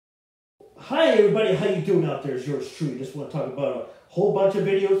Hi everybody, how you doing out there? It's yours truly. Just want to talk about a whole bunch of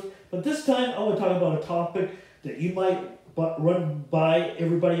videos, but this time I want to talk about a topic that you might run by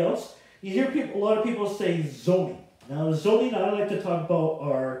everybody else. You hear a lot of people say zoning. Now the zoning I like to talk about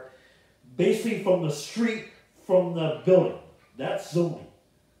are basically from the street, from the building. That's zoning.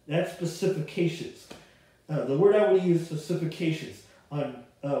 That's specifications. The word I would use is specifications on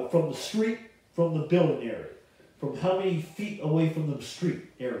from the street, from the building area, from how many feet away from the street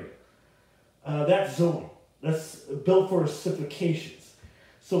area. That's zoning. That's built for specifications.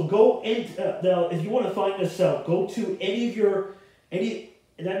 So go in now. If you want to find this out, go to and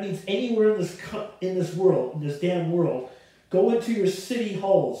that means anywhere in this world, in this damn world. Go into your city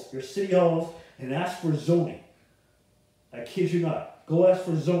halls, and ask for zoning. I kid you not. Go ask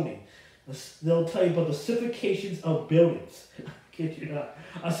for zoning. They'll tell you about the specifications of buildings. I kid you not.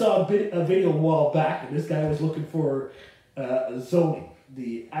 I saw a video a while back, and this guy was looking for zoning,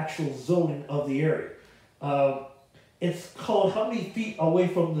 the actual zoning of the area. It's called how many feet away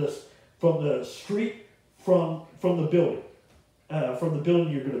from the street, from the building,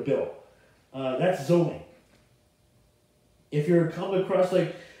 you're going to build. That's zoning. If you're coming across,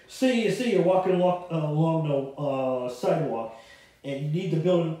 like, say you're walking along the sidewalk, and you need to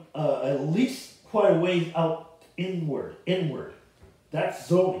build at least quite a ways out inward. That's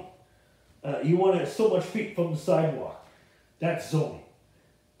zoning. You want it so much feet from the sidewalk. That's zoning.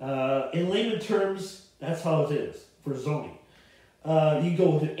 In layman terms, that's how it is for zoning. You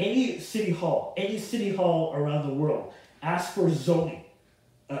go to any city hall around the world, ask for zoning.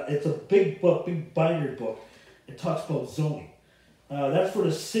 It's a big book, big binder book. It talks about zoning. That's for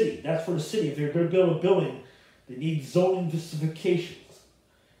the city. If you're going to build a building, they need zoning specifications.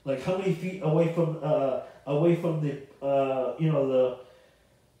 Like how many feet away from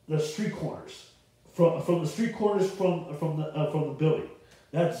the street corners, from the street corners from the building.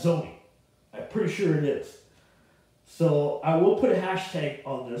 That's zoning. I'm pretty sure it is. So I will put a hashtag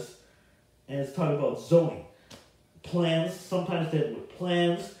on this, and it's talking about zoning. Plans. Sometimes they have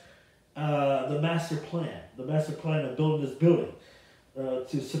plans. The master plan of building this building to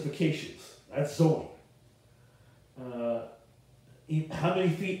specifications. That's zoning. How many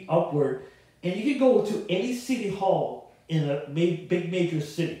feet upward, and you can go to any city hall in a big major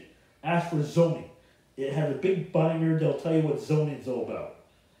city. Ask for zoning. It has a big binder. They'll tell you what zoning is all about.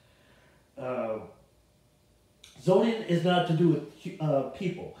 Zoning is not to do with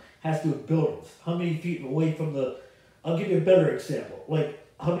people. It has to do with buildings. How many feet away from the? I'll give you a better example. Like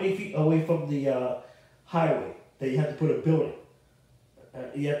how many feet away from the highway that you have to put a building.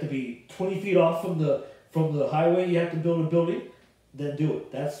 You have to be 20 feet off from the highway. You have to build a building. Then do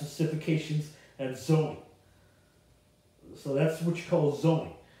it. That's specifications and zoning. So that's what you call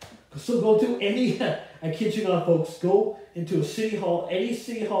zoning. So go to any, I kid you not, folks, go into a city hall, any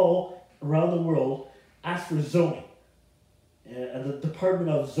city hall around the world, ask for zoning. And the Department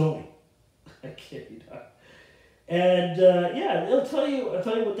of Zoning. I kid you not. And yeah, it'll tell you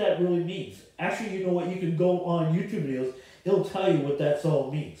what that really means. Actually, you know what, you can go on YouTube videos, it'll tell you what that all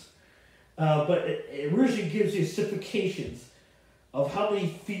means. But it originally gives you specifications of how many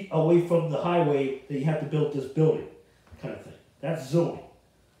feet away from the highway that you have to build this building, kind of thing. That's zoning.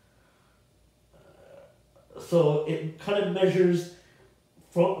 So it kind of measures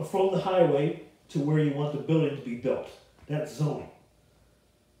from the highway to where you want the building to be built. That's zoning.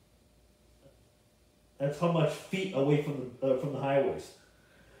 That's how much feet away from the highways.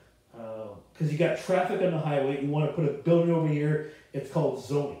 Because you got traffic on the highway, you want to put a building over here. It's called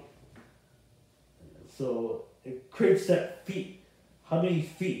zoning. So it creates that feet. How many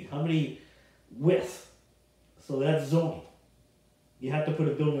feet? How many width? So that's zoning. You have to put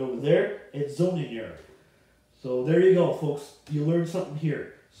a building over there. It's zoning area. So there you go, folks. You learned something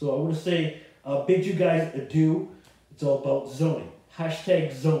here. So I want to say, bid you guys adieu. It's all about zoning.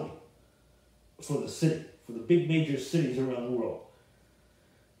 Hashtag zoning for the city, for the big major cities around the world.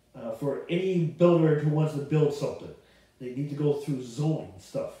 For any builder who wants to build something, they need to go through zoning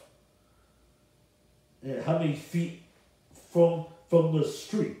stuff. And how many feet from the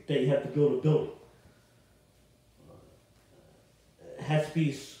street that you have to build a building? It has to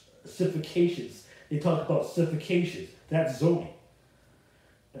be specifications. They talk about specifications. That's zoning.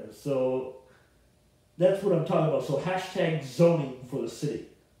 So that's what I'm talking about. So hashtag zoning for the city,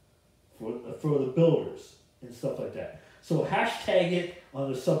 for the builders and stuff like that. So hashtag it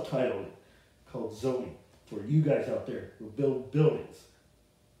on the subtitle called zoning for you guys out there who build buildings.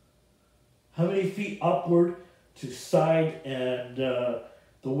 How many feet upward to side and the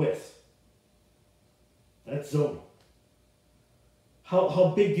width? That's zoning.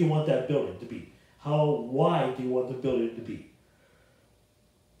 How big do you want that building to be? How wide do you want the building to be?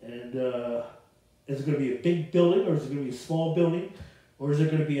 And And is it going to be a big building, or is it going to be a small building, or is it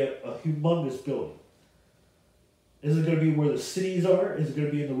going to be a humongous building? Is it going to be where the cities are? Is it going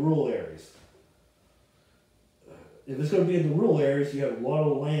to be in the rural areas? If it's going to be in the rural areas, you have a lot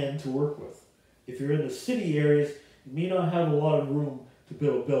of land to work with. If you're in the city areas, you may not have a lot of room to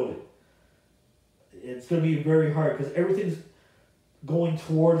build a building. It's going to be very hard because everything's going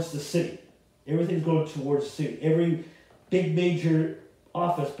towards the city. Everything's going towards the city. Every big major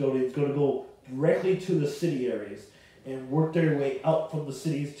office building is going to go directly to the city areas and work their way out from the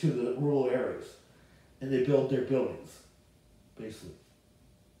cities to the rural areas. And they build their buildings, basically.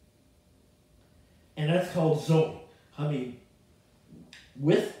 And that's called zoning. I mean,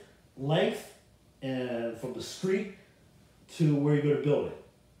 width, length, and from the street to where you're going to build it.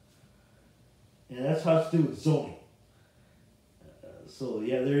 And that's how it's to do with zoning. So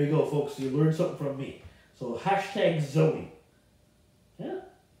yeah, there you go, folks. You learned something from me. So hashtag zoning. Yeah,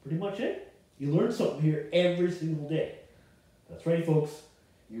 pretty much it. You learn something here every single day. That's right, folks.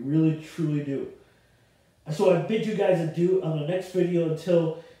 You really, truly do. So I bid you guys adieu on the next video.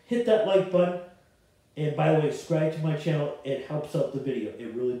 Until, hit that like button. And by the way, subscribe to my channel. It helps out the video.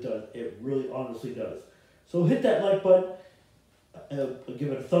 It really does. It really honestly does. So hit that like button.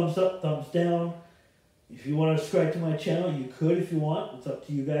 Give it a thumbs up, thumbs down. If you want to subscribe to my channel, you could if you want. It's up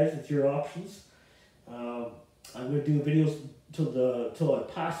to you guys. It's your options. I'm going to do videos till I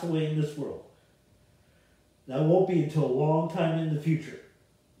pass away in this world. That won't be until a long time in the future.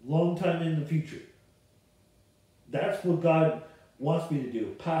 Long time in the future. That's what God wants me to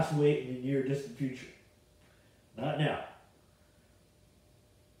do. Pass away in the near distant future. Not now.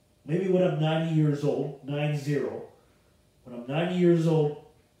 Maybe when I'm 90 years old, 90. When I'm 90 years old,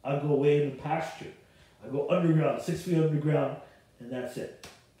 I'll go away in the pasture. I go underground, 6 feet underground, and that's it.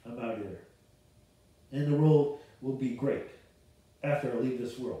 I'm out of there. And the world will be great after I leave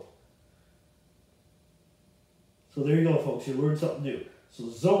this world. So there you go, folks. You learned something new. So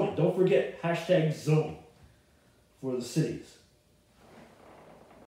zoning, don't forget, hashtag zoning for the cities.